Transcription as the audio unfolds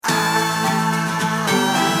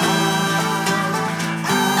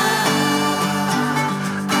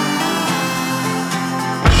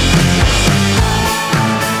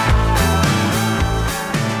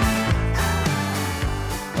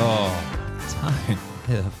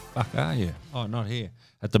Where the fuck are you? Oh, not here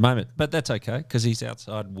at the moment. But that's okay because he's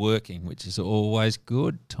outside working, which is always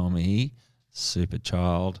good. Tommy, super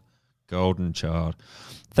child, golden child.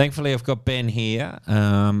 Thankfully, I've got Ben here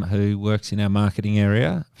who works in our marketing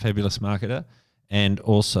area, fabulous marketer, and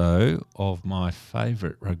also of my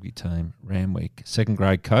favourite rugby team, Randwick, second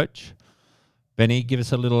grade coach. Benny, give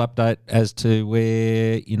us a little update as to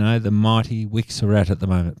where, the mighty Wicks are at the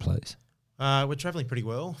moment, please. We're travelling pretty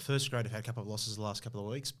well. First grade have had a couple of losses the last couple of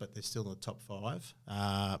weeks, but they're still in the top five.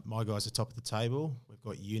 My guys are top of the table. We've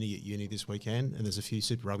got uni this weekend, and there's a few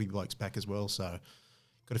Super Rugby blokes back as well. So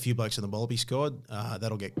got a few blokes in the Wallaby squad.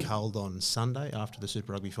 That'll get culled on Sunday after the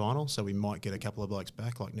Super Rugby final, so we might get a couple of blokes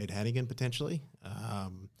back, like Ned Hannigan potentially,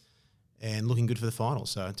 and looking good for the final.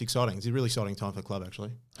 So it's exciting. It's a really exciting time for the club, actually.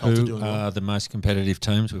 Who are the most competitive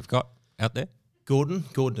teams we've got out there? Gordon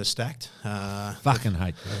is stacked. Fucking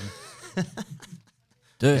hate Gordon.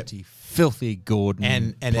 Dirty, filthy Gordon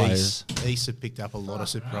and players. East have picked up a lot of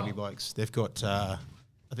Super Rugby blokes. They've got, I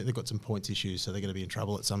think they've got some points issues, so they're going to be in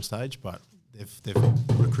trouble at some stage. But they've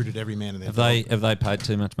recruited every man in their. Have they paid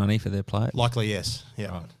too much money for their players? Likely, yes.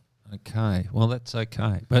 Yeah. Right. Okay. Well, that's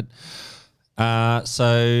okay. But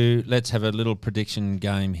so let's have a little prediction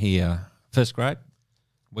game here. First grade,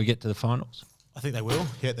 we get to the finals. I think they will.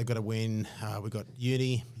 Yeah, they've got to win. We've got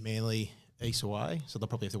Uni, Manly, East away, so they'll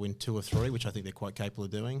probably have to win 2 or 3, which I think they're quite capable of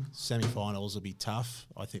doing. Semi-finals will be tough.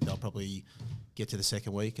 I think they'll probably get to the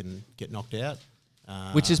second week and get knocked out.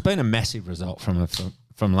 Which has been a massive result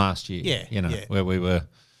from last year. Where we were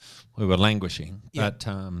languishing. Yeah. But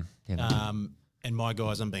and my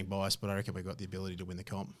guys, I'm being biased, but I reckon we've got the ability to win the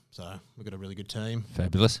comp. So we've got a really good team.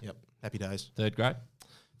 Fabulous. Yep, happy days. Third grade?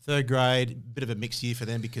 Third grade, bit of a mixed year for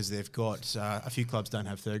them because they've got a few clubs don't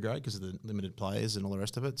have third grade because of the limited players and all the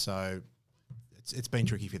rest of it. So it's been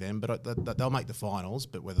tricky for them, but they'll make the finals.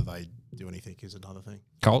 But whether they do anything is another thing.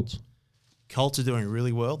 Colts are doing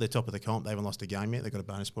really well. They're top of the comp. They haven't lost a game yet. They've got a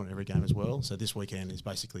bonus point in every game as well. So this weekend is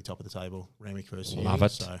basically top of the table. Randwick versus Uni. Love it.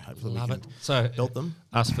 So hopefully Love we it. can So help them.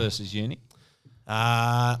 Us versus Uni.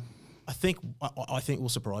 I think we'll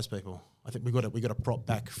surprise people. I think we got a prop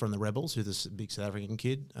back from the Rebels, who's this big South African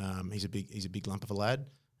kid. He's a big lump of a lad.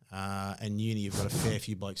 And Uni have got a fair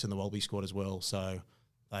few blokes in the Wallaby squad as well. So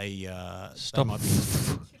they might be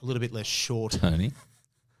a little bit less short. Tony.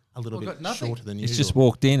 A little bit shorter than usual. He's just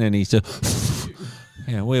walked in and he's just,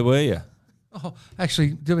 where were you? Oh, actually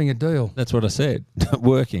doing a deal. That's what I said.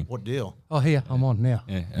 Working. What deal? Oh, here, I'm on now.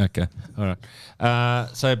 Yeah, okay. All right.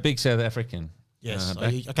 So big South African. Yes.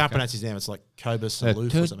 I can't pronounce his name. It's like Cobus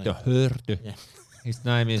Aloof or something. Yeah. His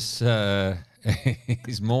name is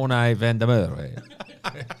Mornay van der Merwe.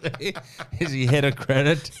 Is he head of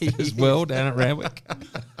credit as well down at Randwick?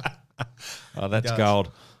 Oh, that's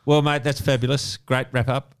gold. Well, mate, that's fabulous. Great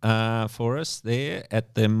wrap-up for us there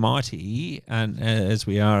at the Mighty, and as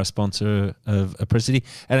we are a sponsor of Apricity.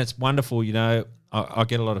 And it's wonderful, I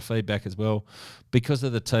get a lot of feedback as well because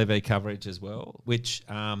of the TV coverage as well, which,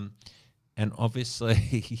 and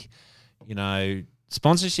obviously,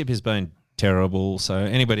 sponsorship has been terrible. So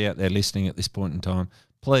anybody out there listening at this point in time,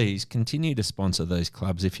 please continue to sponsor these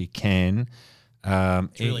clubs if you can.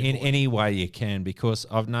 Really in any way you can, because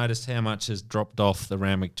I've noticed how much has dropped off the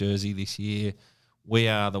Randwick jersey this year. We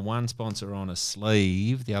are the one sponsor on a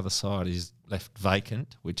sleeve. The other side is left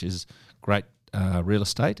vacant, which is great real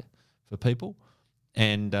estate for people.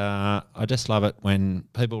 And I just love it when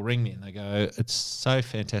people ring me and they go, it's so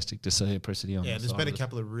fantastic to see Apricity on the side. Yeah, there's been a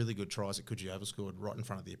couple of really good tries that Coogee overscored right in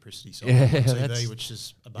front of the Apricity side on TV, which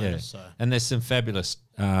is a bonus. Yeah. So. And there's some fabulous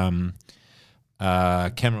camera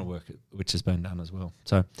work which has been done as well.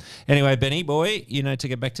 So anyway, Benny boy, to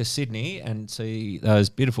get back to Sydney and see those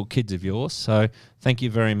beautiful kids of yours. So thank you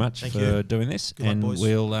very much for doing this. Good luck,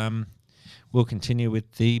 boys. We'll continue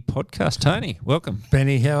with the podcast. Tony, welcome.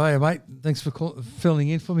 Benny, how are you, mate? Thanks for filling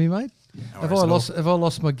in for me, mate. Have I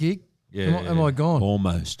lost my gig? Yeah. Am I gone?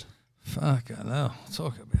 Almost. Fucking hell.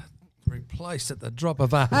 Talk about replaced at the drop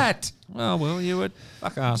of a hat. Oh, well, you were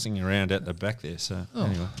fuck-arsing around at the back there. So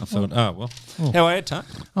anyway, I thought, how are you, Tony?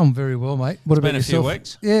 I'm very well, mate. What about yourself?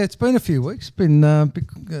 It's been a few weeks? Yeah, it's been a few weeks.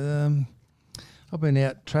 I've been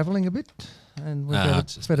out travelling a bit. And we've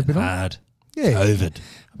had a bit hard. Yeah. COVID.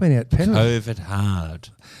 I've been out Penrith. COVID hard.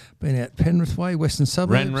 Been out Penrith way, Western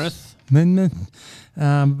Suburbs. Ranrith. Did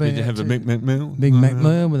you have a big McMill? Big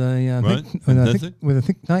McMill with a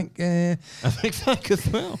think tank. A think tank as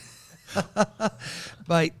well.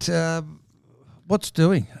 Mate, what's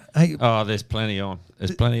doing? Hey, there's plenty on.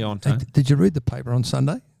 There's plenty on, Tony. Did you read the paper on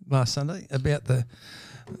last Sunday, about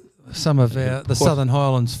some of the Southern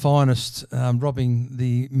Highlands finest robbing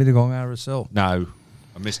the Mittagong RSL? No,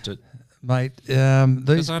 I missed it. mate. These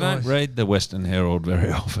Because I don't guys, read the Western Herald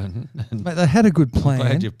very often. And mate, they had a good plan. I'm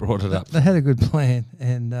glad you've brought it up. They had a good plan,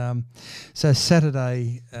 and so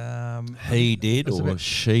Saturday. He did, was or about-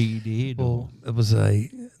 she did, or Well, it was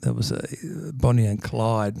a Bonnie and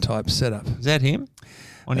Clyde type setup. is that him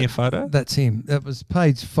on your photo? That's him. That was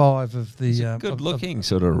page 5 of the He's a good-looking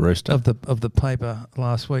sort of rooster. of the paper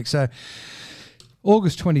last week. So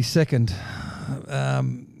August 22nd,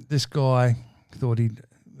 this guy thought he'd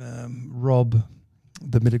rob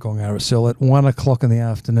the Mittagong RSL at 1:00 in the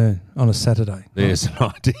afternoon on a Saturday. There's an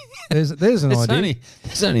idea. There's an idea.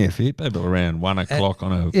 There's only a few people around 1:00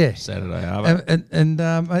 on a yeah. Saturday, are there? And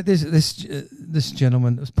mate, this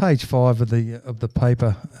gentleman, it was page 5 of the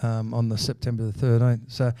paper on the September the 13th.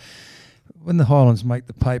 So when the Highlands make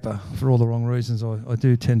the paper for all the wrong reasons, I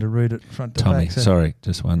do tend to read it front to Tommy, back. So sorry,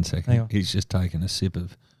 just 1 Hang second. on. He's just taken a sip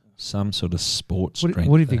of some sort of sports what, drink.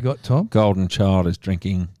 what have you The got, Tom? Golden Child is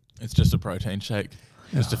drinking. It's just a protein shake,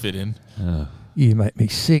 just to fit in. Oh. You make me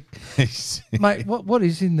sick, mate. What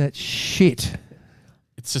is in that shit?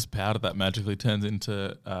 It's just powder that magically turns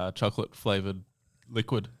into chocolate flavored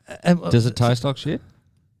liquid. Does it taste like shit?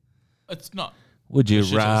 It's not Would you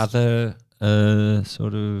Shit rather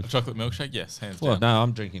sort a of... chocolate milkshake. Yes, hands Well, down. no,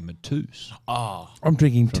 I'm drinking Matous. I'm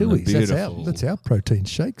drinking From the Tui's. beautiful- That's our protein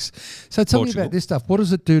shakes. So tell me Portugal. about this stuff. What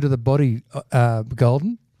does it do to the body,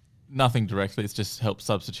 Golden? Nothing directly. It's just helps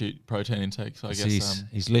substitute protein intake. So I guess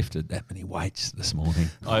He's lifted that many weights this morning.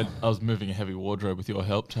 I was moving a heavy wardrobe with your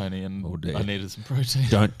help, Tony, and Oh, dear. I needed some protein.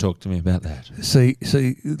 Don't talk to me about that. See,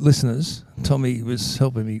 listeners, Tommy was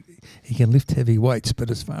helping me. He can lift heavy weights, but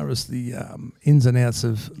as far as the ins and outs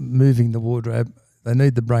of moving the wardrobe, they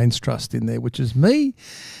need the brains trust in there, which is me,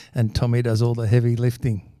 and Tommy does all the heavy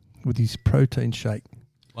lifting with his protein shake.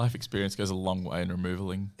 Life experience goes a long way in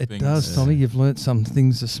removing It things. does, Tommy. You've learnt some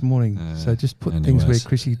things this morning. So just put things where anyways.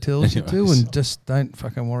 Chrissy tells you to, Anyways. and just don't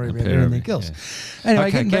fucking worry about Pair of anything it, else. Anyway,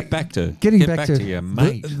 Okay, getting get back to your the,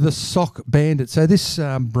 mate. the sock bandit. So this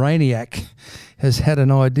brainiac has had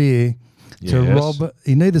an idea to Yes. rob.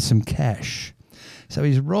 He needed some cash, so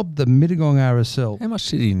he's robbed the Mittagong RSL. How much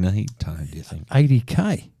did he need, Tone, do you think?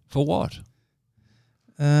 80K. For what?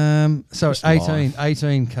 So Just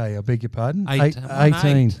 18K. I beg your pardon.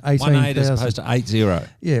 18. 18,000 as opposed to 80.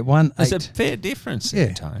 Yeah, 1 There's 8. a fair difference Yeah.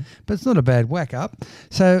 there, Tone. But it's not a bad whack up.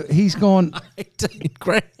 So he's gone. 18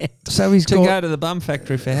 grand. So he's To got. go to the bum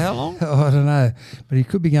factory for how long? Oh, I don't know, but he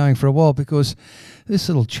could be going for a while because this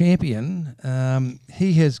little champion,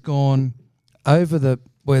 he has gone over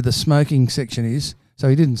where the smoking section is, so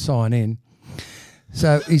he didn't sign in.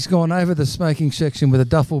 So he's gone over the smoking section with a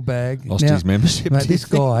duffel bag. Lost Now, his membership. mate, do you this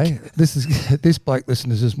think? guy, this bloke,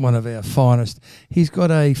 listeners, is one of our finest. He's got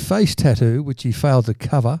a face tattoo which he failed to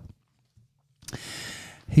cover.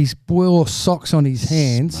 He's wore socks on his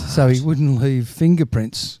hands so he wouldn't leave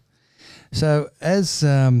fingerprints. So as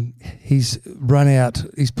he's run out,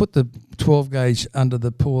 he's put the 12 gauge under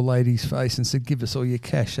the poor lady's face and said, "Give us all your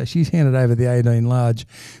cash." So she's handed over the 18 large,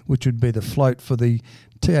 which would be the float for the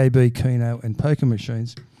TAB, Keno and poker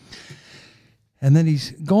machines. And then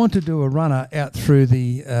he's gone to do a runner out through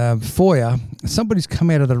the foyer. Somebody's come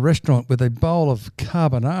out of the restaurant with a bowl of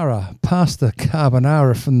carbonara, pasta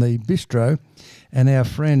carbonara from the bistro. And our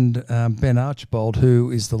friend Ben Archbold,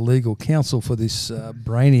 who is the legal counsel for this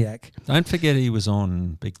brainiac, Don't forget he was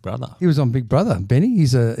on Big Brother. he was on Big Brother. Benny, he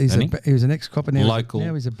was an ex-copper. Now Local.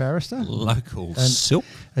 now he's a barrister, Local silk.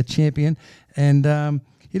 a champion, and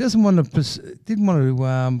he didn't want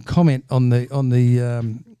to comment on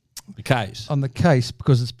the Case. case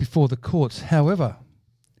because it's before the courts. However,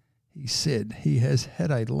 he said he has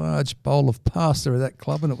had a large bowl of pasta at that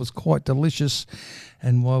club and it was quite delicious,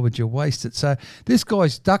 and why would you waste it? So this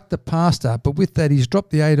guy's ducked the pasta, but with that he's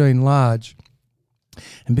dropped the 18 large,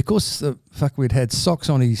 and because the fuckwit had socks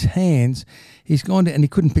on his hands, he's gone to, and he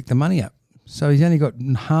couldn't pick the money up. So he's only got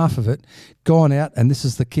half of it, gone out, and this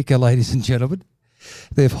is the kicker, ladies and gentlemen.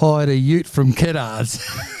 They've hired a ute from Kennards.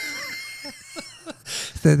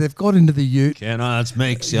 They've got into the ute. Kennards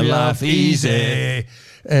makes your life easy.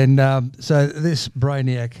 And so this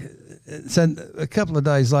brainiac, so a couple of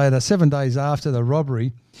days later, 7 days after the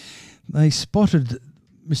robbery, they spotted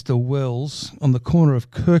Mr. Wells on the corner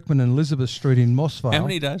of Kirkman and Elizabeth Street in Mossvale. How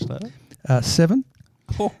many days later? 7.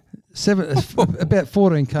 Oh. 7, about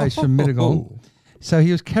 14 k's from Mittagong. So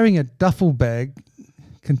he was carrying a duffel bag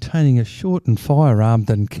containing a shortened firearm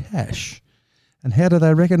and cash. And how do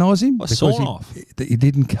they recognise him? Sawn off. He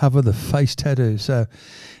didn't cover the face tattoo. So,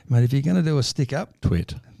 mate, if you're going to do a stick up,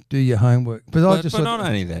 Twit. do your homework. But I just But thought, not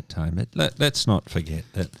only that, Tone, let's not forget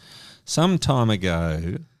that some time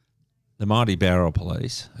ago, the Mighty Barrel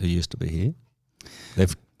Police, who used to be here,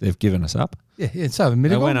 they've given us up. Yeah, so a They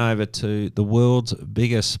minute went over to the world's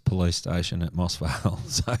biggest police station at Moss Vale.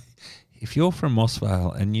 So if you're from Moss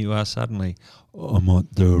Vale and you are suddenly, I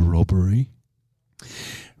might do a robbery,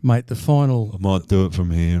 mate. The final, I might do it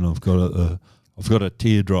from here, and I've got a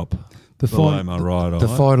teardrop below my right eye. The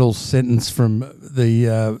final sentence from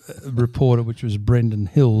the reporter, which was Brendan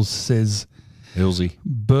Hills, says, Hillsy.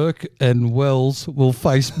 Burke and Wells will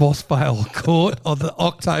face Moss Vale Court on the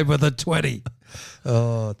October the 20.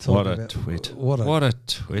 Oh, What a twit. What a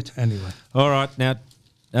twit. Anyway. All right, now,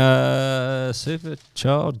 Super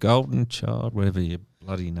Child, Golden Child, whatever your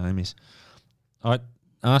bloody name is. I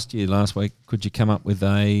asked you last week, could you come up with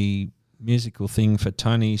a musical thing for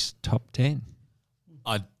Tony's top 10?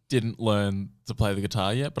 I didn't learn to play the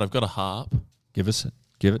guitar yet, but I've got a harp. Give it to us.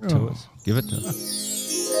 Give it to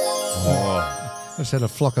us. Oh. I just had a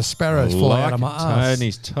flock of sparrows fly out of my ass.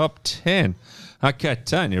 Tony's top 10. Okay,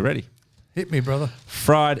 Tony, you ready? Hit me, brother.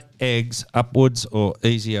 Fried eggs, upwards or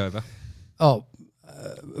easy over? Oh,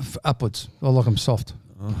 upwards. I like them soft.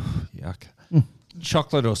 Oh, yuck.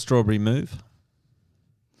 Chocolate or strawberry move?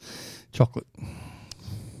 Chocolate.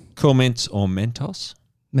 Cool mints or Mentos?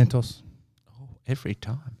 Mentos. Oh, every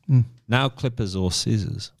time. Nail clippers or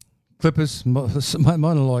scissors? Clippers. Mine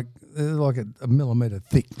are like a millimetre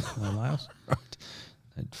thick. Nails. Right.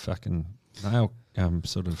 That fucking nail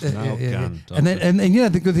sort of nail gun. And then, and you know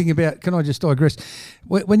the good thing about, can I just digress?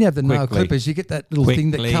 When you have the nail clippers, you get that little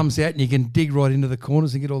thing that comes out and you can dig right into the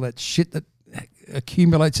corners and get all that shit that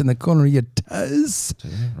accumulates in the corner of your toes.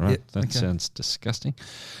 Yeah, right, that sounds disgusting.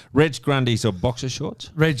 Reg Grundies or boxer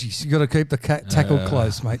shorts? Reggie's, you got to keep the tackle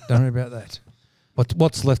close, mate. Don't worry about that.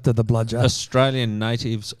 What's left of the blood jar? Australian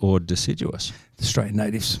natives or deciduous? Australian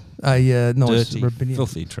natives. A nice dirty, Robinian.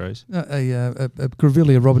 filthy trees. A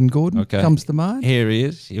Grevillea Robin Gordon comes to mind. Here he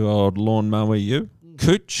is, you old lawnmower, you.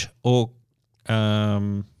 Cooch or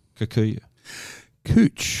kikuyu?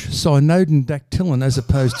 Cooch, Cynodon as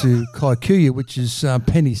opposed to kikuyu, which is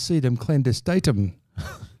Pennisedum clandestatum.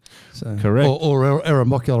 So, correct. Or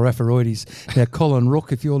Eramocular apharoides. Now, Colin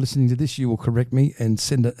Rook, if you're listening to this, you will correct me and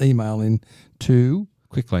send an email in to...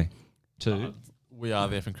 Quickly. To... We are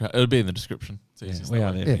the effing crowd. It'll be in the description. We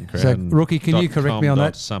are the effing crowd. So, Rookie, can you correct me on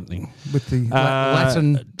that? Something. With the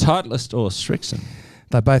Latin... Titleist or Strixon?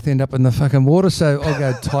 They both end up in the fucking water, so I'll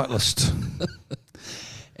go Titleist.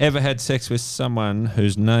 Ever had sex with someone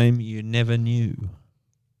whose name you never knew?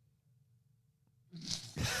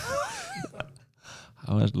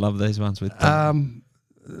 I always love these ones with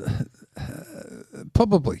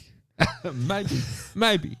probably.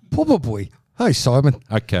 Maybe. Probably. Hey, Simon.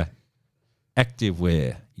 Okay. Active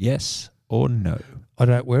wear, yes or no? I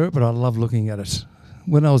don't wear it, but I love looking at it.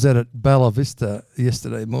 When I was out at Bella Vista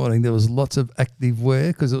yesterday morning, there was lots of active wear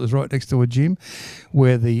because it was right next to a gym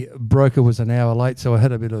where the broker was an hour late, so I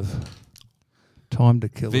had a bit of time to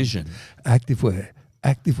kill. Vision. Active wear.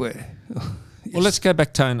 Yes. Well, let's go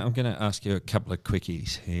back, Tone. I'm going to ask you a couple of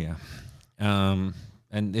quickies here. And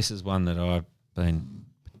this is one that I've been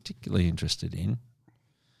particularly interested in.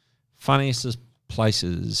 Funniest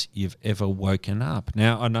places you've ever woken up.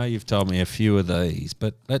 Now, I know you've told me a few of these,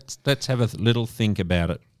 but let's have a little think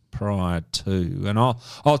about it prior to. And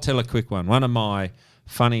I'll tell a quick one. One of my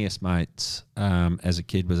funniest mates as a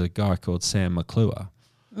kid was a guy called Sam McClure.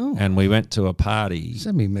 Oh. And we went to a party.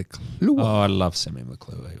 Sammy McClure. Oh, I love Sammy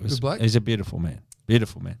McClure. He's a beautiful man.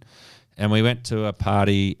 Beautiful man. And we went to a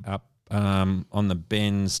party up on the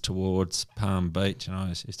bends towards Palm Beach, and I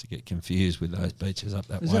used to get confused with those beaches up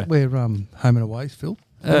that way. Is that where Home and Away is, Phil?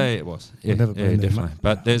 It was. Yeah, never been there, definitely. mate.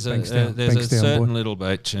 But there's a Bankstown, certain boy. little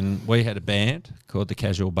beach, and we had a band called the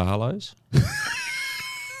Casual Barlows.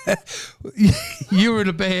 You were in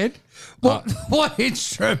a band? What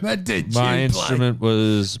instrument did you play? My instrument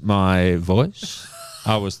was my voice.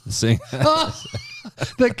 I was the singer.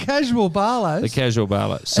 The Casual Barlows? The Casual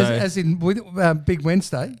Barlows. So, as in Big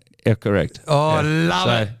Wednesday? yeah, correct. Oh, I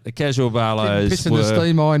love it. The Casual Barlows Piss in the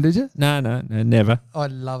steam iron, did you? No, never. I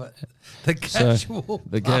love it. The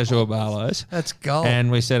The Casual Barlows. That's gold.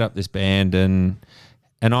 And we set up this band, and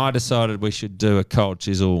I decided we should do a cold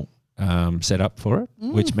chisel set up for it,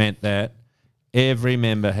 which meant that every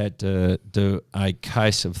member had to do a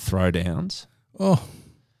case of throwdowns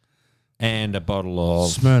and a bottle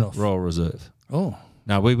of Smirnoff. Royal Reserve. Oh.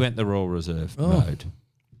 No, we went the Royal Reserve mode.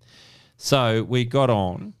 So we got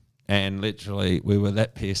on, and literally we were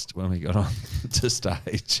that pissed when we got on to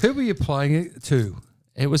stage. Who were you playing it to?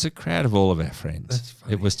 It was a crowd of all of our friends. That's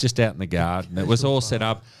funny. It was just out in the garden. It was all set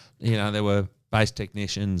up. You know, there were bass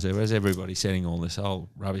technicians. There was everybody setting all this old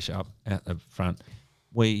rubbish up out the front.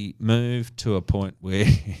 we moved to a point where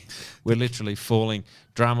we're literally falling.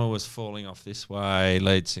 Drummer was falling off this way,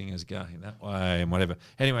 lead singer's going that way, and whatever.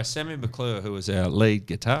 Anyway, Sammy McClure, who was our lead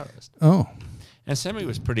guitarist, and Sammy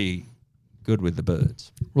was pretty good with the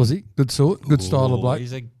birds. Was he? Good sort? Good style of bloke?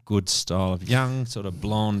 He's a good style of young, sort of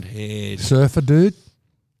blonde-haired. Surfer dude?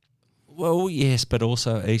 Well, yes, but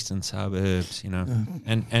also eastern suburbs,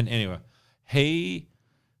 And anyway, he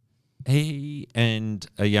and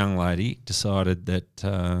a young lady decided that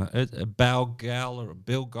a Balgal or a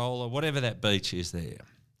Bilgol or whatever that beach is there,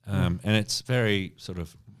 and it's very sort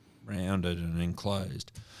of rounded and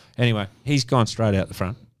enclosed. Anyway, he's gone straight out the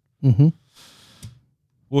front. Mm-hmm.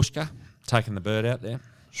 Whooshka, taking the bird out there.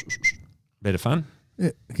 Bit of fun.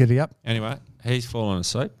 Yeah, giddy up. Anyway, he's fallen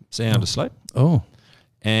asleep, sound asleep. Oh.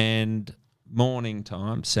 And morning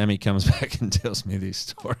time, Sammy comes back and tells me this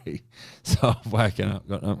story. So I've woken up,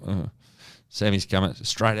 got up. Sammy's coming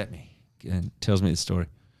straight at me and tells me the story.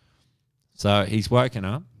 So he's woken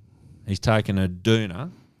up. He's taken a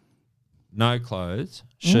doona, no clothes,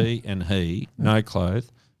 she and he, no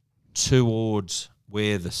clothes, towards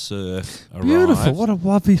where the surf arrived. Beautiful. What a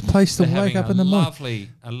lovely place to They're wake having up in the morning.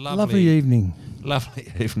 Lovely evening.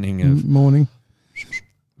 Lovely evening of Morning.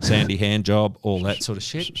 sandy hand job, all that sort of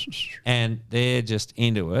shit. And they're just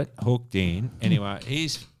into it, hooked in. Anyway,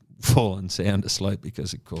 he's fallen sound asleep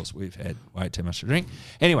because, of course, we've had way too much to drink.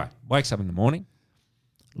 Anyway, wakes up in the morning,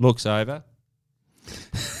 looks over,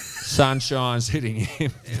 sunshine's hitting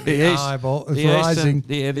him. The eyeball is rising.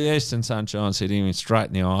 The eastern sunshine's hitting him straight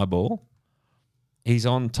in the eyeball. He's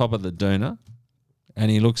on top of the doona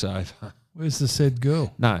and he looks over. Where's the said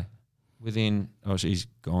girl? No, within, she's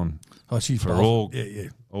gone. Oh, she's for both.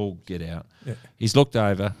 all get out. Yeah. He's looked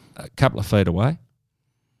over a couple of feet away.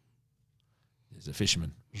 There's a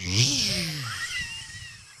fisherman.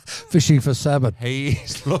 Fishing for salmon.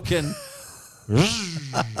 He's looking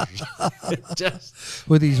just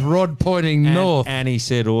with his rod pointing north. And he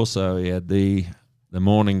said also he had the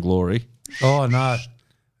morning glory. Oh, no.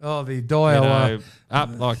 Oh, the dial. Up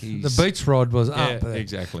like he's... The beach rod was up there.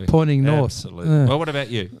 Exactly. Pointing north. Absolutely. Well, what about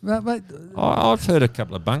you? Mate, I've heard a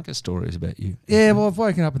couple of bunker stories about you. Yeah, well, I've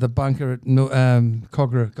woken up at the bunker at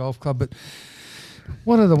Cogra Golf Club, but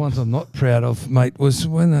one of the ones I'm not proud of, mate, was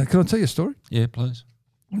when... can I tell you a story? Yeah, please.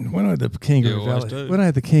 When I had the Kangaroo You always Valley, do. when I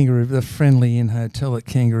had the Friendly Inn Hotel at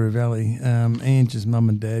Kangaroo Valley, Ange's mum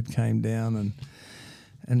and dad came down,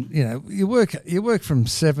 and you work from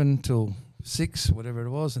 7 till 6, whatever it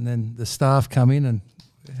was, and then the staff come in and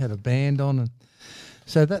had a band on, and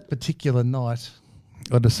so that particular night,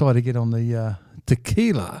 I decided to get on the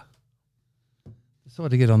tequila.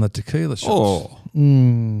 Shots. Oh.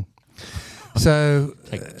 So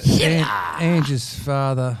Ange's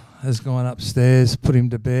father has gone upstairs, put him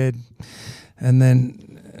to bed, and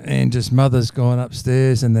then Ange's mother's gone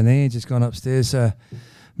upstairs, and then Ange's gone upstairs. So,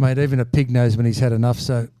 mate, even a pig knows when he's had enough.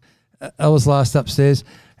 So I was last upstairs.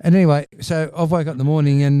 And anyway, so I've woke up in the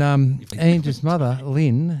morning, and Ange's mother,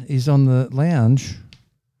 Lynn, is on the lounge.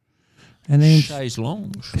 And Chaise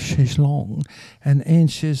lounge. She's long. And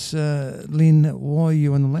Ange says, Lynn, why are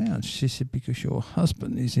you on the lounge? She said, because your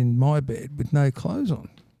husband is in my bed with no clothes on.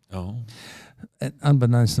 Oh. And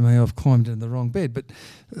unbeknownst to me, I've climbed into the wrong bed. But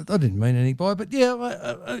I didn't mean any by it. But, yeah,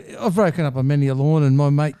 I've woken up on many a lawn, and my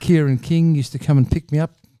mate Kieran King used to come and pick me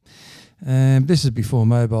up. This is before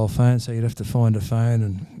mobile phones, so you'd have to find a phone.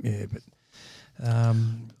 And, but...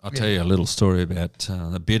 I'll tell you a little story about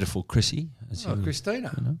the beautiful Chrissy.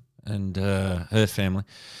 Christina. And her family.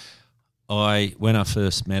 When I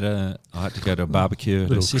first met her, I had to go to a barbecue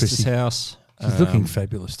at her sister's Chrissy. house. She's looking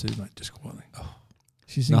fabulous too, mate, just quietly. Oh,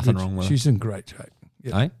 she's in nothing wrong with her. She's in great shape.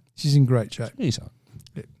 Yeah. Eh? She's in great shape.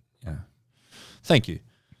 Yeah. Thank you.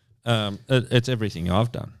 It's everything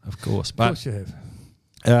I've done, of course. But, of course you have.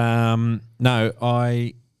 no,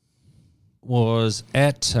 I was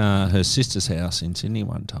at her sister's house in Sydney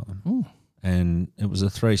one time. Ooh. And it was a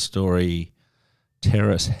 3-story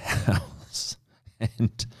terrace house,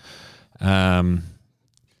 and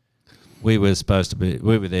we were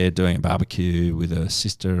there doing a barbecue with her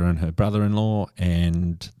sister and her brother-in-law,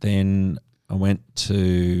 and then I went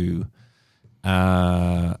to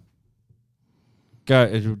did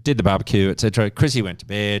the barbecue, etc. Chrissy went to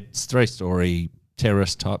bed. It's 3-story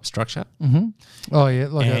terrace type structure. Mm-hmm. Oh yeah,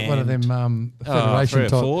 like one of them Federation 3 or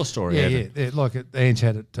type. 4-story. Yeah, like Ange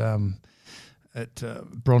had it. At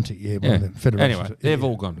Bronte, one of them Federation. Anyway, they've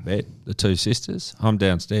all gone to bed, the 2 sisters. I'm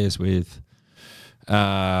downstairs with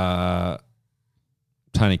Tony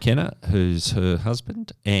Kenner, who's her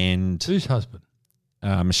husband, and... Whose husband?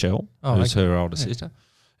 Michelle, who's her older sister.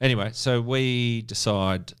 Anyway, so we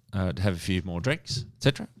decide to have a few more drinks,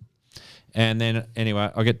 etc. And then, anyway,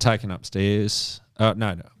 I get taken upstairs.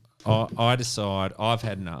 No. I decide I've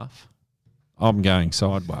had enough. I'm going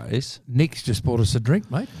sideways. Nick's just bought us a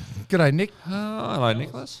drink, mate. G'day, Nick. Hello,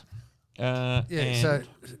 Nicholas. So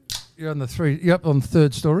you're you're up on the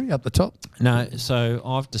third story, up the top. No, so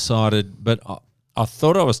I've decided, but I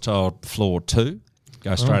thought I was told floor 2,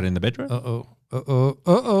 go straight in the bedroom.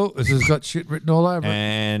 This has got shit written all over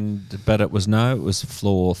it. But it was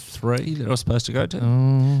floor 3 that I was supposed to go to.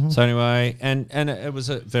 Mm-hmm. So anyway, and it was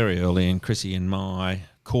very early in Chrissy and my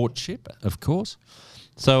courtship, of course.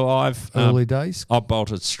 So I've Early days. I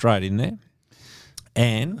bolted straight in there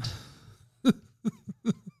and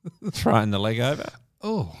thrown the leg over.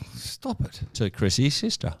 Oh, stop it. To Chrissy's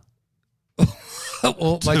sister.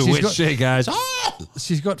 Well, To which she goes,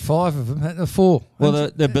 she's got 5 of them, 4.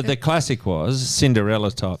 Well, but the classic was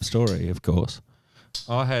Cinderella type story, of course.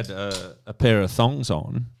 I had a pair of thongs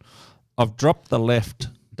on. I've dropped the left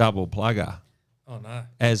double plugger. Oh, no.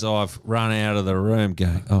 As I've run out of the room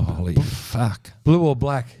going, oh, holy fuck. Blue or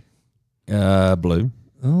black? Blue.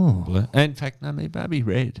 Oh. Blue. In fact, no, maybe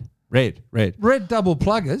red. Red. Red double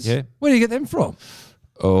pluggers? Yeah. Where do you get them from?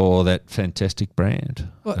 Oh, that fantastic brand.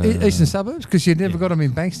 What, Eastern Suburbs? Because you never got them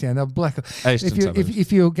in Bankstown. They're black. Eastern Suburbs.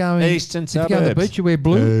 If you're going Eastern if you go on the Suburbs. beach, you wear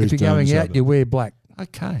blue. If you're going out, you wear black.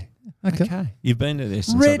 Okay. Okay. You've been to the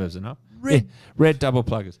Eastern Red- Suburbs enough. red- Yeah, red double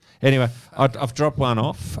pluggers. Anyway, I've dropped one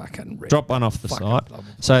off. Fucking red. Drop one off the Fucking site. double.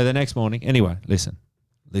 So the next morning, anyway, listen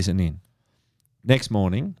in. Next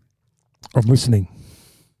morning, I'm listening.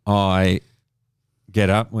 I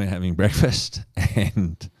get up, we're having breakfast,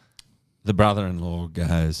 and the brother-in-law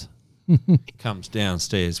comes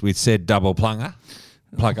downstairs with said double plugger,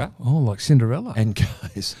 Oh, like Cinderella. and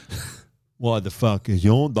goes, why the fuck is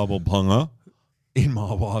your double plugger in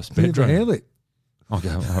my wife's bedroom? Hell it. I go,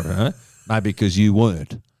 I don't know. Maybe because you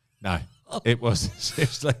weren't. No. It was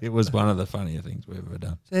seriously, it was one of the funnier things we've ever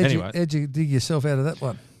done. How'd you dig yourself out of that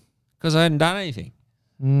one? Because I hadn't done anything.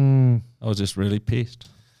 I was just really pissed.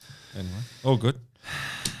 Anyway, all good.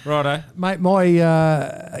 Righto. Mate,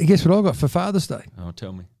 guess what I got for Father's Day? Oh,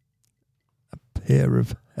 tell me. A pair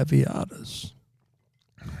of Aviatas.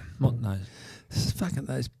 What those? Fucking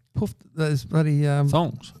those bloody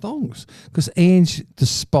Thongs. thongs. Because Ange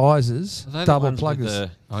despises Are they the double ones with pluggers.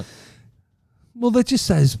 the, Well, they're just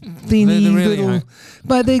those thinny They're the really little...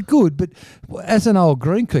 But they're good. But as an old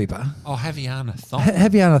greenkeeper, Haviana thongs.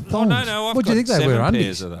 Haviana thongs. Oh, no, I've what do you got think they 7 were? pairs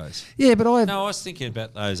Undies? of those. Yeah, but I... No, I was thinking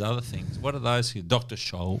about those other things. What are those? Dr.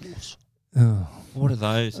 Scholl's. Oh. What are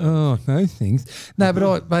those? Oh, those things. No,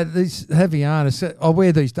 but these Havianas, I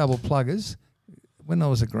wear these double pluggers. When I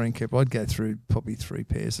was a greenkeeper, I'd go through probably 3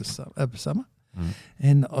 pairs of summer.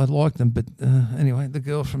 And I liked them. But anyway, the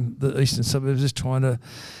girl from the Eastern Suburbs is trying to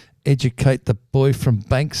educate the boy from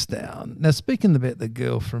Bankstown. Now, speaking about the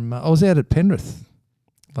girl from... I was out at Penrith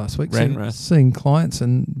last week seeing clients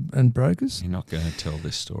and brokers. You're not going to tell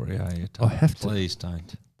this story, are you, I have to. Please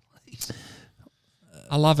don't. Please.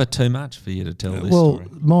 I love her too much for you to tell this Well, story.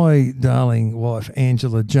 my darling wife,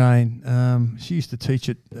 Angela Jane, she used to teach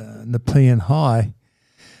at Nepean High,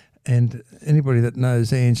 and anybody that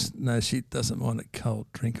knows Ange knows she doesn't mind a cold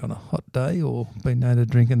drink on a hot day or been known to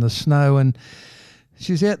drink in the snow. And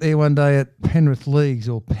she was out there one day at Penrith Leagues,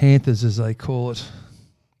 or Panthers as they call it,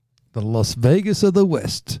 the Las Vegas of the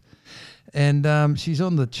West. And she's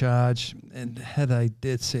on the charge and had a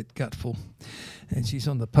dead set gutful. And she's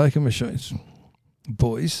on the poker machines,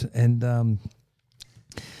 boys. And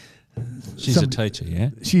She's a teacher,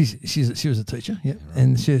 yeah? she was a teacher, yeah. Right.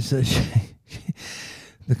 And she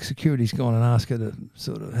the security's gone and asked her to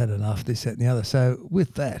sort of had enough, this, that and the other. So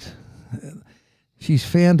with that, she's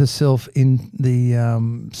found herself in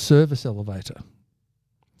the service elevator,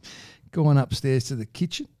 gone upstairs to the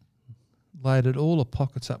kitchen, loaded all her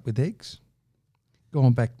pockets up with eggs,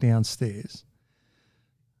 gone back downstairs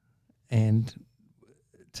and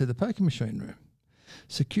to the poker machine room.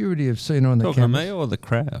 Security have seen her on the Talking cameras. to me or the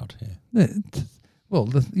crowd? Yeah. Well,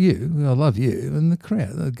 you, I love you, and the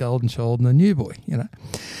crowd, the golden child and the new boy, you know.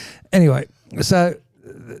 Anyway, so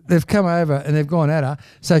they've come over and they've gone at her.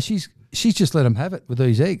 So she's just let them have it with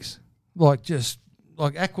these eggs, like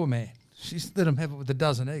Aquaman. She's let them have it with a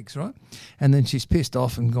dozen eggs, right? And then she's pissed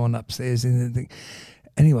off and gone upstairs and everything.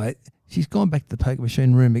 Anyway, she's gone back to the poker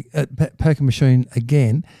machine room, poker machine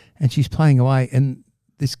again, and she's playing away. And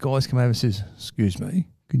this guy's come over and says, "Excuse me,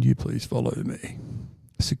 could you please follow me?"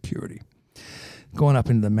 Security. Gone up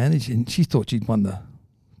into the manager, and she thought she'd won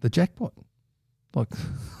the jackpot. Like,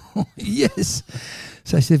 yes.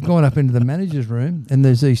 So they've gone up into the manager's room, and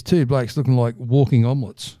there's these 2 blokes looking like walking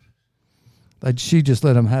omelettes. She just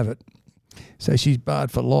let them have it. So she's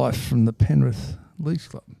barred for life from the Penrith Leagues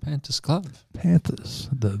Club. Panthers Club. Panthers,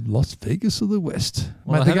 the Las Vegas of the West.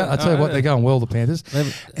 Well, Mate, I tell you what, they're going well, the Panthers.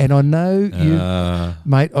 And I know you,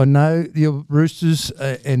 mate, I know your Roosters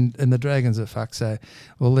and the Dragons are fucked, so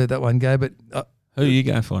we'll let that one go. But who are you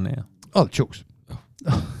going for now? Oh, the Chooks.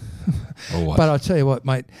 Or But I tell you what,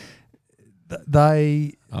 mate,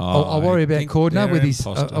 they. I worry about Cordner with his.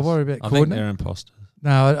 I worry about Cordner. I think they're imposters.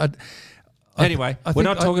 No, Anyway, we're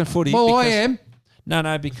not talking footy. Well, I am.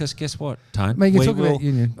 No, because guess what, Tone? Mate, you can talk about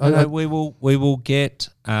Union. We will get.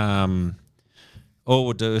 All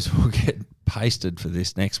we'll do is we'll get pasted for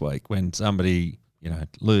this next week when somebody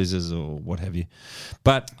loses or what have you.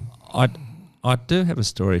 But I do have a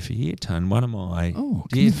story for you, Tone. One of my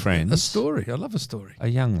dear friends. A story. I love a story. A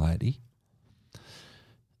young lady.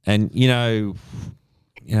 And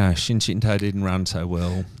Shinto didn't run so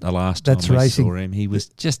well the last time we saw him. He was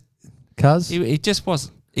just. He just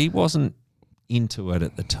wasn't. He wasn't into it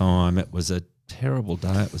at the time. It was a terrible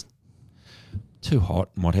day. It was too hot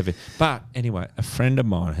and whatever. But anyway, a friend of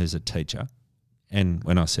mine who's a teacher, and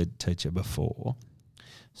when I said teacher before,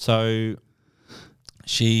 so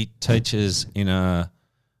she teaches in a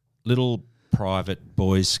little private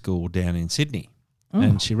boys' school down in Sydney,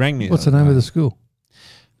 and she rang me. What's the name of the school?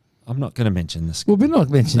 I'm not going to mention the school. Well, we're not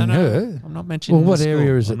mentioning her. I'm not mentioning what the school.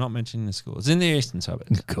 area is it? I'm not mentioning the school. It's in the eastern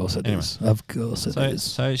suburbs. Of course it is. Of course it is.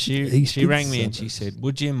 So she rang me and she said,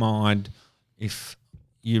 would you mind if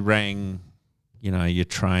you rang, your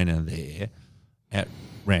trainer there at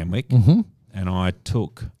Randwick, and I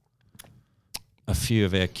took a few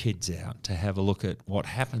of our kids out to have a look at what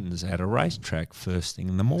happens at a racetrack first thing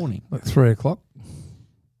in the morning. Like 3 o'clock?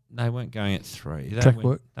 They weren't going at 3.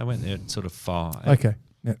 Work? They went there at sort of 5. Okay.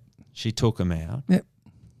 Yep. She took them out. Yep.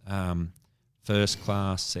 First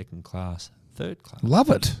class, second class, third class. Love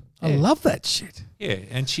it. Yeah. I love that shit. Yeah,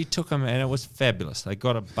 and she took them, and it was fabulous. They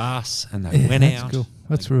got a bus, and they went that's out. Cool.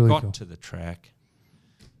 That's they really got cool. to the track,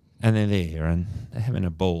 and they're there, and they're having a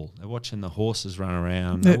ball. They're watching the horses run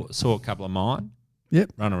around. Yep. They saw a couple of mine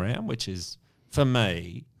run around, which is, for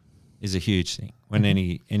me, is a huge thing when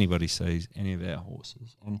anybody sees any of our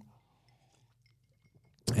horses. And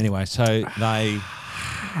anyway, so they...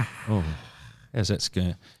 Oh, how's that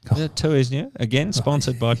going? Is that Tui's New? Again,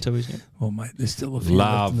 sponsored by Tui's New? Well, mate, there's still a few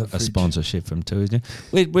left in the Love a fridge. sponsorship from Tui's New.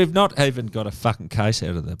 We've not even got a fucking case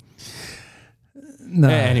out of the... No.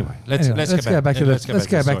 Anyway, let's go back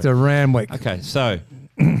to Randwick. Okay, so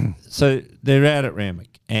they're out at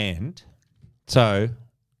Randwick, and so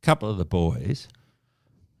a couple of the boys,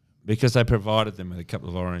 because they provided them with a couple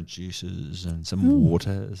of orange juices and some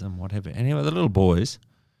waters and whatever. Anyway, the little boys...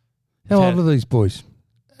 How old are these boys?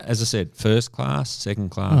 As I said, first class, second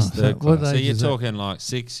class, third what class. So age you're is that? talking like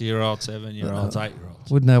 6-year-olds, 7-year-olds, 8-year-olds.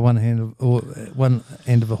 Wouldn't know one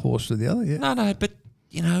end of a horse to the other, yeah. No, but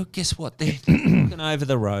guess what? They're looking over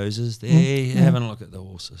the roses. They're having a look at the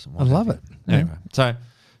horses. And I love it.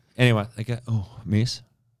 Anyway, they go, miss.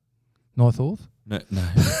 North Horse? No.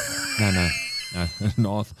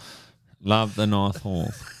 North. Love the North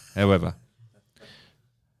Horse. However,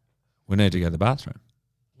 we need to go to the bathroom.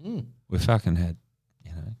 We fucking had,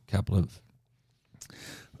 a couple of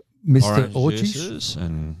Mr. orange Orchies? juices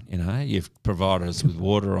and, you've provided us with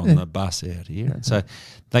water on the bus out here. And so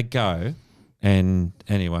they go, and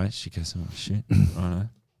anyway, she goes, oh, shit, righto.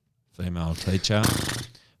 Female teacher,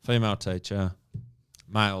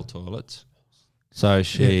 male toilets. So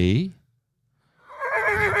she...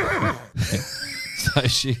 So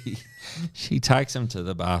she takes him to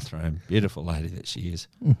the bathroom. Beautiful lady that she is.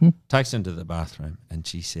 Takes him to the bathroom and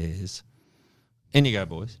she says, in you go,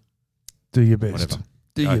 boys. Do your best. Whatever.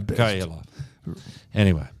 Do your best. Go your life.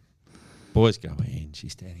 Anyway, boys go in.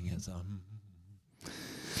 She's standing outside.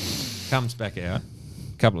 Comes back out.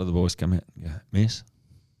 A couple of the boys come out and go, miss,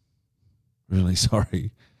 really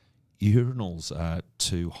sorry. Urinals are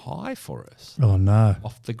too high for us. Oh, no.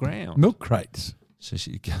 Off the ground. Milk crates. So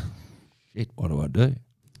she goes, shit, what do I do?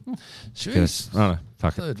 She goes, right,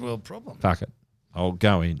 fuck it. Third world problem. Fuck it. I'll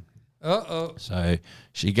go in. Uh-oh. So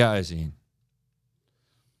she goes in.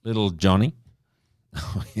 Little Johnny.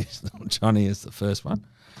 Oh, yes, little Johnny is the first one.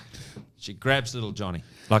 She grabs little Johnny.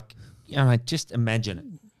 Like, just imagine it.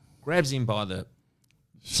 Grabs him by the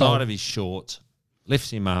side of his shorts,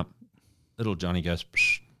 lifts him up. Little Johnny goes,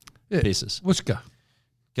 pisses. Wooska.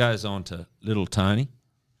 Goes on to little Tony.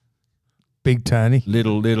 Big Tony.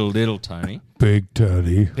 Little Tony. Big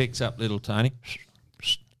Tony. Picks up little Tony.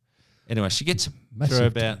 Anyway, she gets Massive through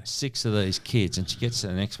about 6 of these kids and she gets to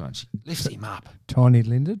the next one. She lifts him up. Tiny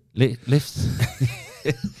Lyndon. Lifts.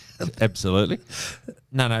 Absolutely.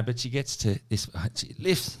 No, but she gets to this. She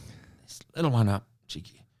lifts this little one up. She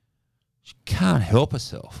can't help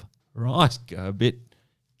herself. eyes go a bit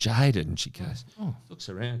jaded, and she goes, looks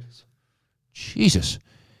around, goes, Jesus,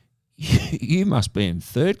 you must be in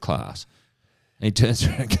third class. And he turns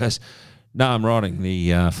around and goes, no, I'm riding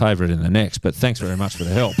the favourite in the next, but thanks very much for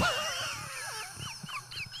the help.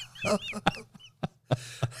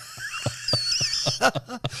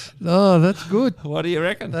 Oh, that's good. What do you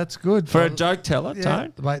reckon? That's good. For a joke teller, Yeah,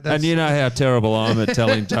 Tone? mate, And you know how terrible I'm at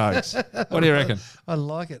telling jokes. What do you reckon? I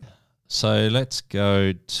like it. So let's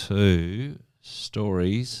go to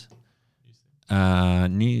stories,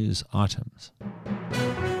 news items.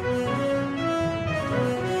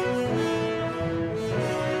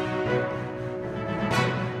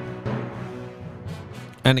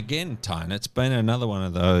 And again, Tone, it's been another one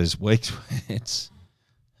of those weeks where it's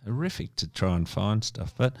horrific to try and find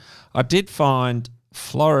stuff. But I did find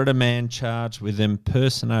Florida man charged with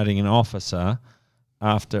impersonating an officer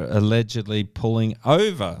after allegedly pulling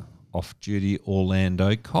over off-duty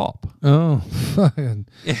Orlando cop. Oh, fucking.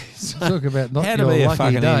 Yeah, Talk about not how to your be a lucky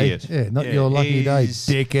fucking day. idiot. Yeah, not your lucky day, he's-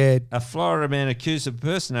 dickhead. A Florida man accused of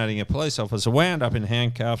impersonating a police officer wound up in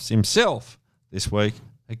handcuffs himself this week,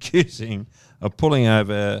 accusing of pulling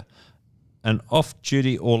over an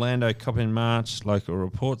off-duty Orlando cop in March, local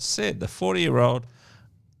reports said. The 40-year-old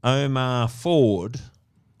Omar Ford,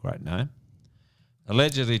 great name,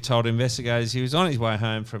 allegedly told investigators he was on his way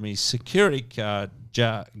home from his security guard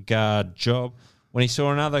job when he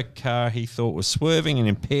saw another car he thought was swerving, an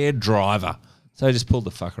impaired driver. So he just pulled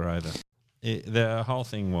the fucker over. The whole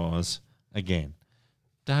thing was, again,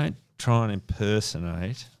 don't try and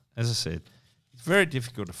impersonate. As I said, it's very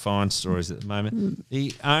difficult to find stories at the moment.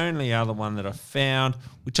 The only other one that I found,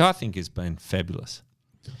 which I think has been fabulous.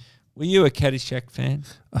 Were you a Caddyshack fan?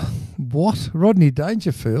 What? Rodney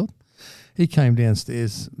Dangerfield? He came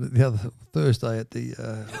downstairs the other Thursday at the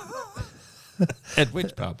At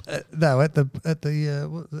which pub? at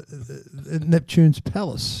Neptune's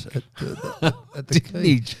Palace at the Didn't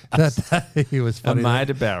he Key. That day he was A funny. maid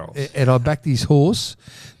of barrels. And I backed his horse,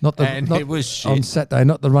 not It was shit. on Saturday,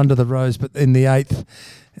 not the Run to the Rose, but in the 8th.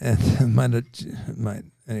 And mate,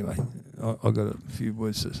 anyway, I got a few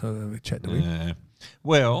words, so I'll have a chat to him. Yeah.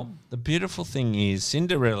 Well, the beautiful thing is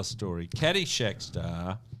Cinderella story. Caddyshack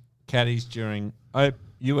star caddies during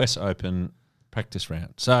US Open practice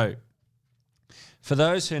round. So, for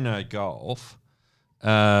those who know golf,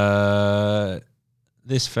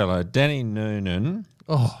 this fellow, Danny Noonan.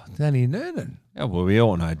 Oh, Danny Noonan. Oh, well, we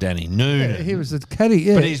all know Danny Noonan. Yeah, he was a caddy,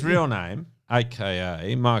 yeah. But his real name,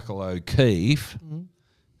 a.k.a. Michael O'Keefe. Mm-hmm.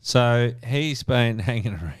 So he's been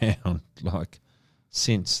hanging around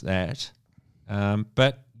since that.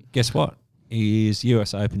 But guess what? His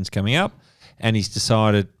US Open's coming up, and he's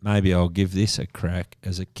decided maybe I'll give this a crack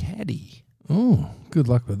as a caddy Oh, good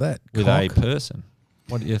luck with that. with cock. a person.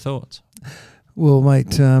 What are your thoughts? Well,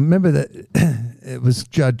 mate, remember that it was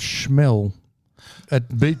Judge Schmell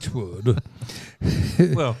at Beechwood.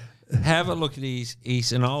 Well, have a look at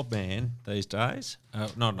he's an old man these days.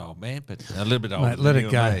 Not an old man, but a little bit older Mate, let than it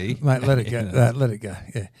you go. and me. Mate, let it go. Let it go,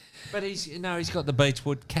 yeah. But he's got the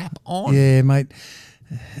Beechwood cap on. Yeah, mate.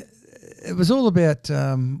 It was all about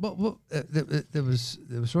there was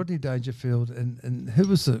Rodney Dangerfield and who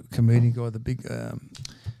was the comedian guy, the big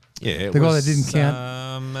Yeah, the guy that didn't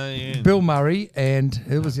count. Bill Murray, and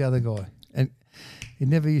who was the other guy? And he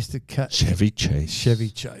never used to cut Chevy Chase. Chevy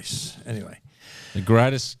Chase. Anyway, The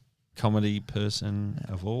greatest comedy person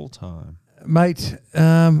of all time. mate,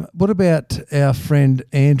 what about our friend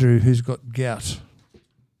Andrew who's got gout?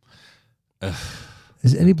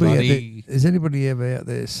 Is anybody ever out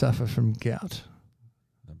there suffer from gout?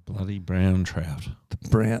 The bloody brown trout. The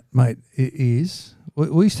brown, mate, it is.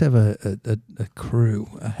 We used to have a crew.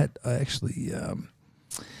 I actually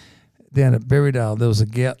down at Berrydale. There was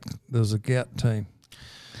a gout team.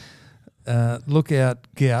 Look out,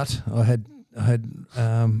 gout. I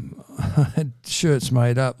had shirts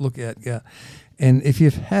made up. Look out, gout. And if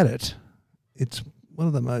you've had it, it's one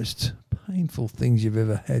of the most painful things you've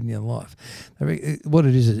ever had in your life. What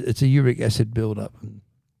it is, it's a uric acid buildup, and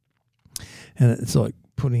it's like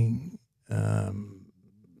putting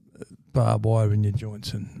barbed wire in your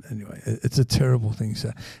joints. And anyway, it's a terrible thing.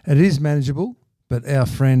 So it is manageable, but our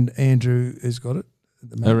friend Andrew has got it at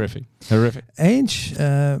the moment. Horrific. Ange,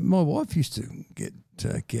 my wife used to get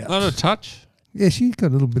gout. Not a touch. Yeah, she's got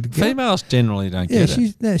a little bit of gout. Females generally don't Yeah, get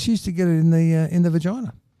it. she used to get it in the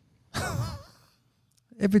vagina.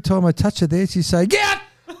 Every time I touch her there, she'd say, "Gout,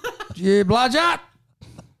 you bludger."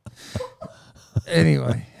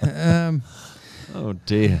 Anyway, Oh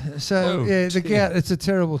dear. so yeah, the gout, it's a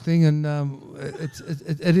terrible thing, and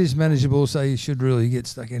it is manageable. So you should really get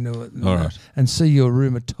stuck into it, and, All right. and see your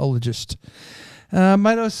rheumatologist.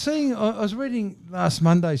 Mate, I was reading last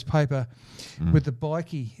Monday's paper with the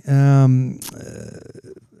bikie,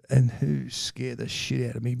 and who scared the shit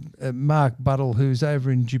out of me. Mark Buttle, who's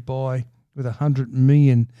over in Dubai with 100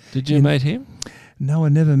 million. Did you meet him? No, I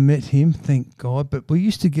never met him, thank God. But we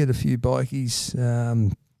used to get a few bikies,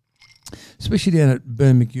 especially down at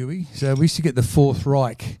Bermagui. So we used to get the Fourth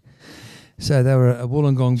Reich. So they were a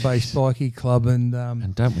Wollongong-based bikie club, and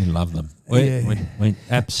don't we love them? We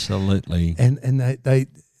absolutely. And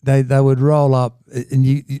they would roll up, and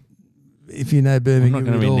you if you know Bermagui, I'm not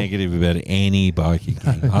going to be negative about any bikie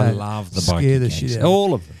gang. I love the bikie gangs. Shit out.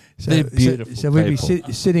 All of them. They're beautiful. So we'd be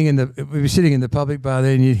sitting in the public bar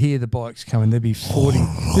there, and you'd hear the bikes coming. There'd be 40.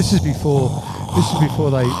 This is before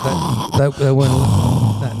they weren't. No,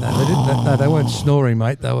 they didn't. No, they weren't snoring,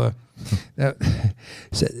 mate. They were. There'd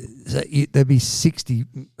be 60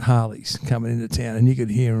 Harleys coming into town, and you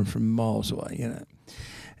could hear them from miles away, you know.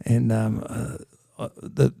 And the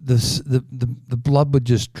blood would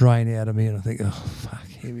just drain out of me, and I think, oh fuck,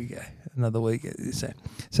 here we go, another week.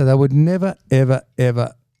 So they would never, ever,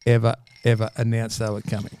 ever, ever, ever announce they were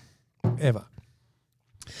coming, ever.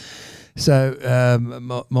 So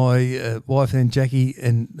my wife and Jackie,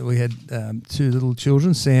 and we had 2 little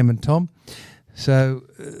children, Sam and Tom. So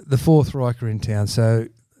the Fourth Reich are in town, so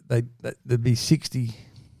there'd be 50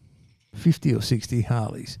 or 60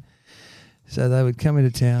 Harleys. So they would come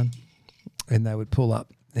into town and they would pull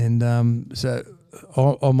up. And so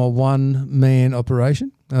on my one-man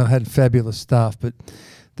operation, I had fabulous staff, but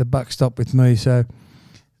the buck stopped with me. So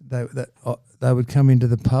they would come into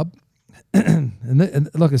the pub. and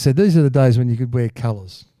like I said, these are the days when you could wear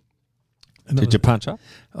colours. Did you punch up?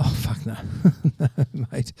 Oh, fuck no. No,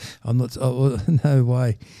 mate. I'm not. No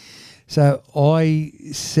way. So I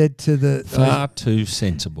said to the... Far too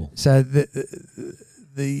sensible. So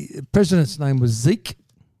the president's name was Zeke.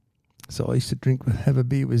 So I used to have a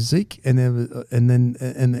beer with Zeke, and then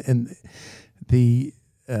the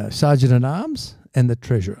sergeant at arms and the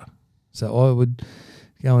treasurer. So I would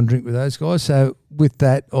go and drink with those guys. So with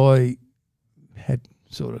that, I had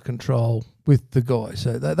sort of control with the guys.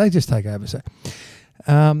 So they just take over. So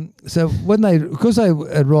when because they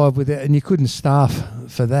arrived with that, and you couldn't staff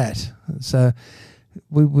for that, so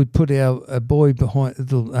we would put a boy behind,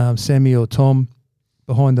 little Sammy or Tom,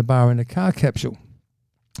 behind the bar in a car capsule,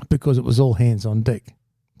 because it was all hands on deck.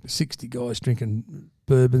 60 guys drinking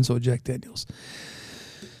bourbons or Jack Daniels.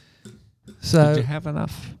 So did you have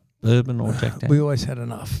enough bourbon or Jack Daniels? We always had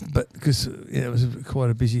enough, but because it was quite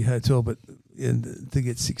a busy hotel, but to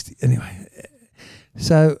get 60 anyway.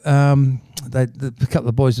 So a couple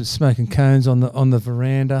of boys were smoking cones on the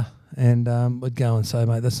veranda, and would go and say,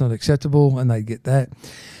 "Mate, that's not acceptable," and they'd get that,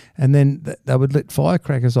 and then they would let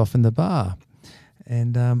firecrackers off in the bar,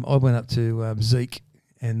 and I went up to Zeke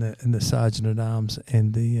and the sergeant at arms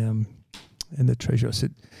and the treasurer. I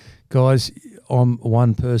said, "Guys, I'm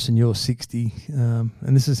one person, you're 60,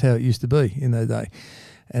 and this is how it used to be in that day,"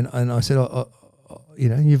 and I said,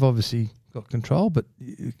 you've obviously got control, but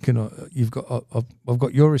I've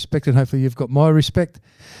got your respect, and hopefully you've got my respect.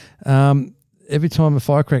 Every time a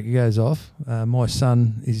firecracker goes off, my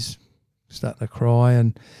son is starting to cry,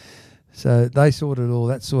 and so they sorted all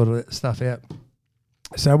that sort of stuff out.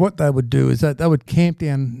 So what they would do is that they would camp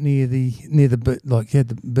down near the like you had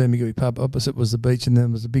the Bermagui pub opposite was the beach, and then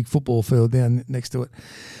there was a big football field down next to it.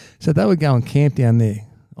 So they would go and camp down there.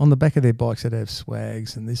 On the back of their bikes, they'd have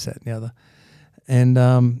swags and this, that, and the other,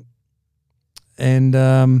 and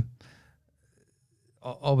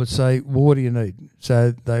I would say, well, what do you need?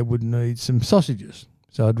 So they would need some sausages.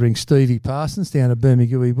 So I'd ring Stevie Parsons down at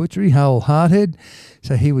Bermagui Butchery, Hull Hardhead.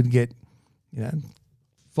 So he would get,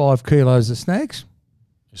 5 kilos of snacks.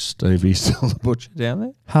 Is Stevie still the butcher down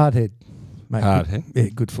there? Hardhead. Mate, Hardhead? Yeah,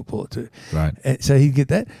 good footballer too. Right. And so he'd get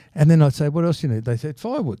that. And then I'd say, what else do you need? They said,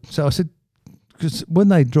 firewood. So I said, because when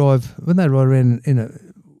they ride around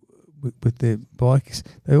with their bikes,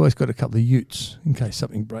 they always got a couple of utes in case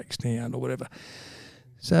something breaks down or whatever.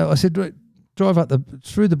 So I said, drive up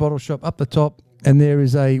through the bottle shop, up the top, and there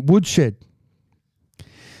is a woodshed.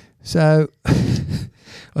 So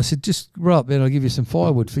I said, just right up there, and I'll give you some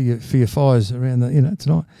firewood for your fires around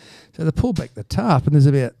tonight. So they pull back the tarp, and there's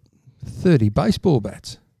about 30 baseball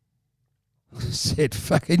bats. I said,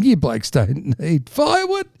 fucking you blokes don't need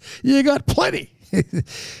firewood. You got plenty.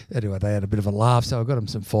 Anyway, they had a bit of a laugh, so I got them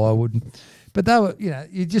some firewood. But they were,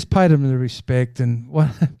 you just paid them the respect. And a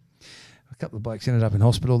couple of blokes ended up in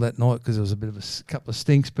hospital that night because there was a bit of a couple of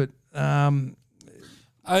stinks. But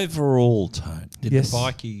overall, Tone, did yes. the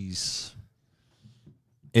bikies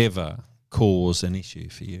ever cause an issue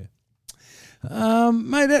for you?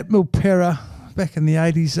 Mate, at Milperra back in the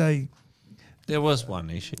 80s, There was one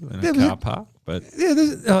issue in There a was car a- park, but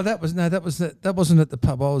that wasn't at the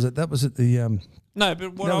pub I was at. That was at the no.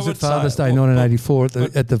 But what that I was would at Father's say, Day, 1984,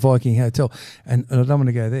 at the Viking Hotel, and I don't want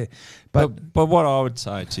to go there, but but what I would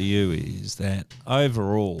say to you is that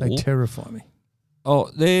overall, they terrify me.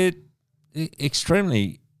 they're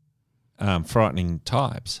extremely frightening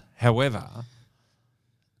types. However,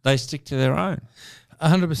 they stick to their own.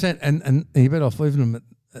 100%, and you better off leaving them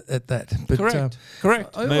at that. But, Correct.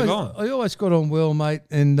 Move on. I always got on well, mate,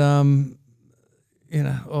 and I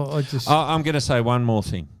just I'm going to say one more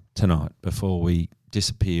thing tonight before we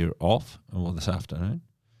disappear off, or this afternoon.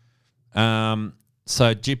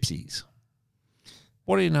 So gypsies.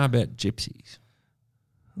 What do you know about gypsies?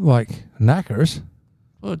 like knackers.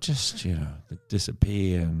 Well, just, they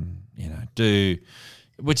disappear and, do,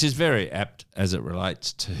 which is very apt as it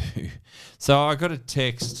relates to. So I got a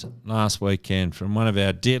text last weekend from one of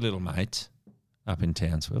our dear little mates up in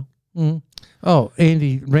Townsville. Mm. Oh,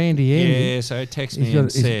 Randy. Yeah, so he texts me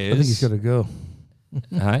and says... I think he's got a girl.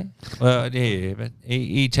 Hey? Well, yeah, but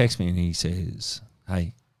he texts me and he says,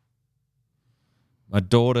 hey, my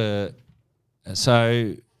daughter...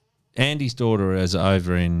 So Andy's daughter is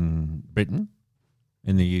over in Britain,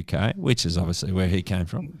 in the UK, which is obviously where he came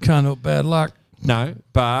from. Can't help bad luck. No,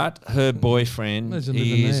 but her boyfriend Imagine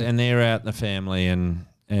living is, there. and they're out in the family and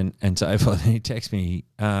so forth. And he texts me,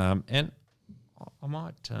 and I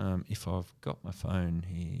might, if I've got my phone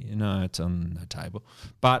here, no, it's on the table.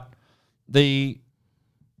 But the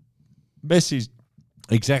message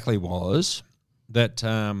exactly was that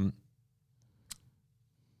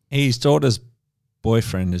his daughter's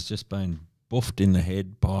boyfriend has just been buffed in the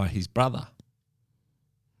head by his brother.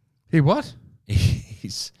 He what? He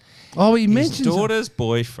His His mentions daughter's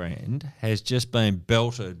boyfriend has just been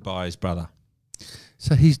belted by his brother.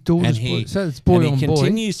 So his daughter's And he- boy. So it's boy and on he boy.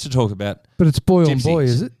 continues to talk about, But it's boy on gypsies. boy,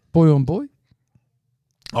 is it? Boy on boy?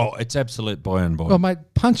 it's absolute boy on boy. Oh, mate,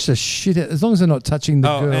 punch the shit out. As long as they're not touching the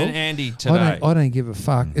girl. And Andy today. I don't give a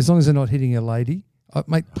fuck. As long as they're not hitting a lady.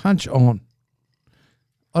 Mate, punch on.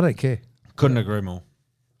 I don't care. Couldn't agree more.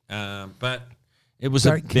 But it was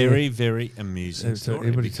Don't a care. very, very amusing So story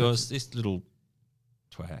everybody because this little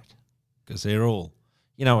twat, because they're all,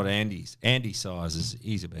 you know what Andy's size is,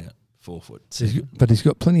 he's about 4 foot. But he's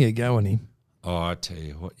got plenty of go on him. Oh, I tell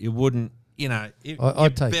you what, you wouldn't, your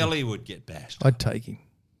I'd take belly would get bashed. I'd take him.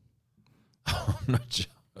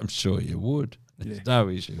 I'm sure you would. There's no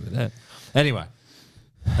issue with that. Anyway,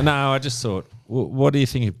 no, I just thought, what do you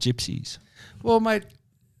think of gypsies? Well, mate,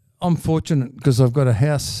 I'm fortunate because I've got a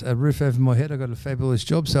house, a roof over my head. I've got a fabulous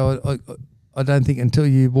job. So I don't think until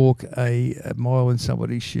you walk a mile in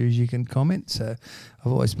somebody's shoes, you can comment. So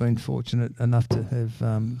I've always been fortunate enough to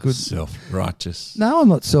have good... Self-righteous. No, I'm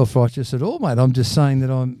not self-righteous at all, mate. I'm just saying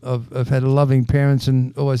that I've had a loving parents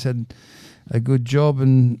and always had a good job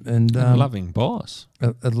and A loving boss.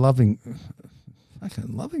 a fucking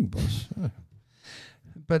loving boss. Oh.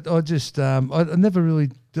 But I just I never really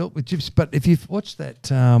dealt with gypsies. But if you've watched that,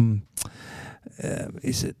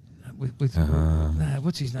 is it with what's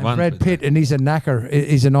his name? One Brad with Pitt, and he's a knacker.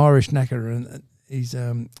 He's an Irish knacker, and he's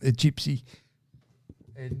a gypsy.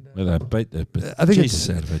 And, Where they beat the I think Jesus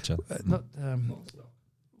out of each other. not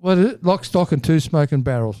what is it? Lock, Stock, and Two Smoking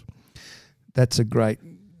Barrels. That's a great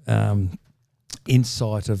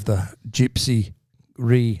insight of the gypsy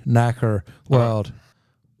knacker world.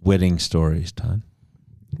 Wedding stories, Tone.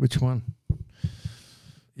 Which one?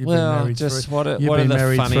 You've Well, been married just three- what are You've the been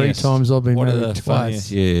married funniest? 3 times. I've been what are married the twice.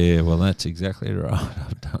 funniest? Yeah, well, that's exactly right.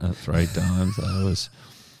 I've done it 3 times.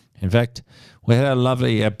 In fact, we had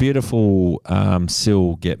a beautiful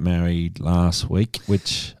Sil get married last week,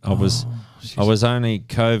 which I was only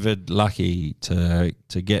COVID lucky to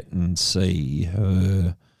get and see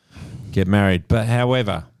her get married. But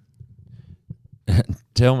however,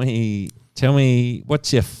 tell me,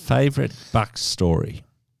 what's your favourite Bucks story?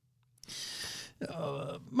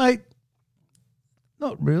 Mate,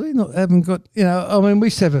 not really. Haven't got, I mean, we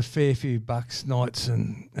used to have a fair few Bucks nights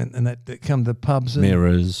and that come to pubs. And,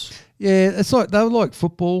 Mirrors, yeah, it's like, they were like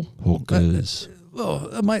football. hookers. Well,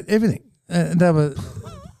 mate, everything. They were,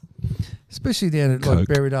 especially down at like Coke.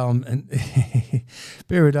 Berrydale and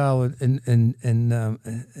Berrydale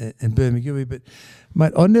and Bermagui. But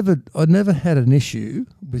mate, I never had an issue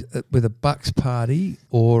with a Bucks party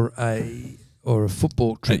or a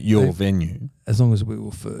football trip At your venue. as long as we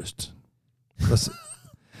were first.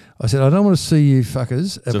 I said, I don't want to see you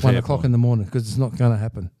fuckers It's a at 1 fair o'clock point. in the morning because it's not going to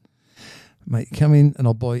happen. Mate, come in and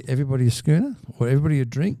I'll buy everybody a schooner or everybody a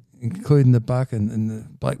drink, including the buck and the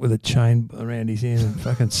bloke with a chain around his hand and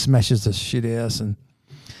fucking smashes the shit house. And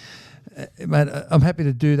mate, I'm happy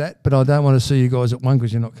to do that, but I don't want to see you guys at 1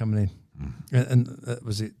 because you're not coming in. and that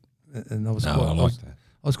was it. And I was No, quite, I like that.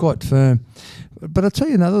 I was quite firm. But I'll tell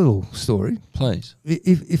you another little story. Please.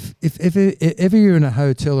 If ever you're in a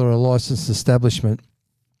hotel or a licensed establishment,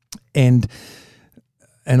 and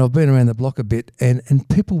I've been around the block a bit, and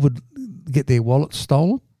people would get their wallets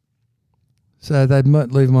stolen. So they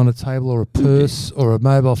might leave them on a table or a purse or a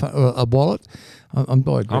mobile phone or a wallet. I'm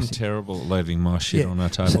digressing. I'm terrible at leaving my shit on a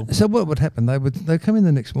table. So what would happen? They'd come in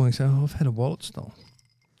the next morning and say, "Oh, I've had a wallet stolen."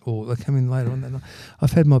 Or they come in later on that night.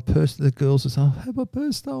 I've had my purse. The girls would say, "I've had my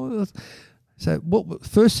purse stolen." So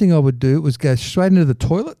first thing I would do was go straight into the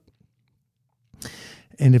toilet.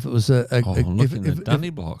 And if it was look in the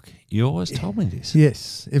dunny block. You always told me this.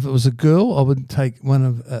 Yes. If it was a girl, I would take one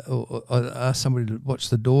of, or I'd ask somebody to watch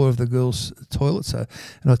the door of the girl's toilet. And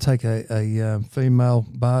I'd take a female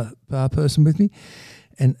bar person with me.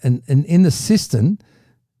 And in the cistern,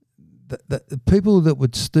 the people that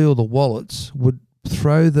would steal the wallets would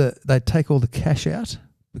they'd take all the cash out.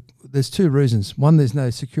 There's two reasons. One, there's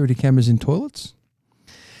no security cameras in toilets.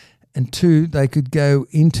 And two, they could go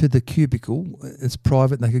into the cubicle. It's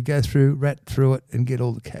private. And they could go rat through it and get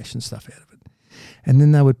all the cash and stuff out of it. And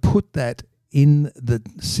then they would put that in the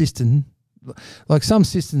cistern. Like some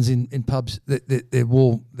cisterns in pubs, they're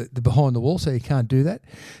behind the wall, so you can't do that.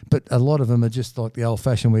 But a lot of them are just like the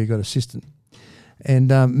old-fashioned where you've got a cistern. And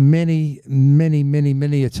many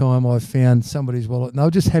a time I've found somebody's wallet, and they were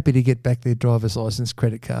just happy to get back their driver's license,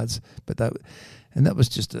 credit cards. And that was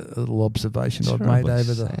just a little observation I've made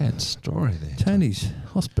over the sad story there. Tony's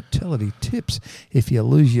hospitality tips. If you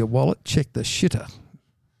lose your wallet, check the shitter.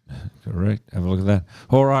 Correct. Have a look at that.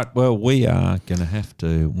 All right. Well, we are going to have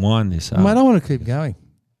to wind this up. Mate, I want to keep going.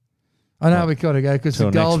 I know we've got to go because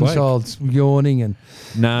the golden child's yawning and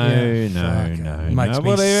no. Makes me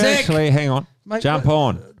Well, sick. Actually, hang on. Mate, Jump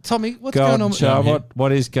on. Tommy, what's going on?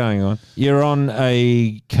 What is going on? You're on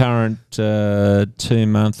a current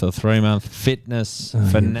 2-month or 3-month fitness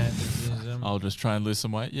fanaticism. I'll just try and lose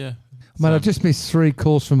some weight. Yeah, Mate, I just missed 3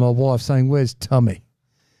 calls from my wife saying, "Where's Tommy?"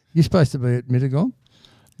 You're supposed to be at Mittagong.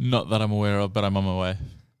 Not that I'm aware of, but I'm on my way.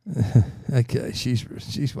 Okay, she's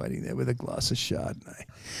waiting there with a glass of Chardonnay.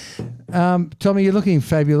 Tommy, you're looking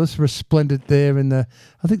fabulous, resplendent there.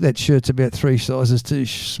 I think that shirt's about 3 sizes too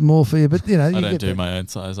small for you, but you know. I don't do my own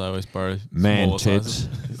size. I always borrow man smaller tits.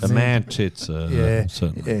 sizes. The man tits are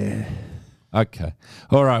certainly. Yeah. Okay.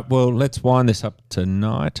 All right. Well, let's wind this up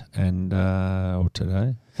tonight or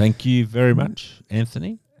today. Thank you very much,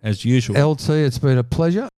 Anthony, as usual. LT, it's been a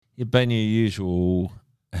pleasure. You've been your usual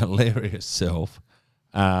hilarious self.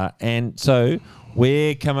 And so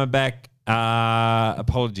we're coming back.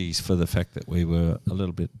 Apologies for the fact that we were a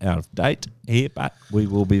little bit out of date here, but we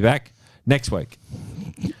will be back next week.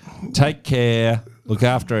 Take care. Look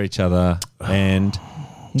after each other. And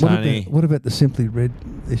Tony. What about the Simply Red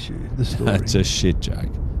issue, the story? That's a shit joke.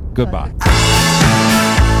 Goodbye.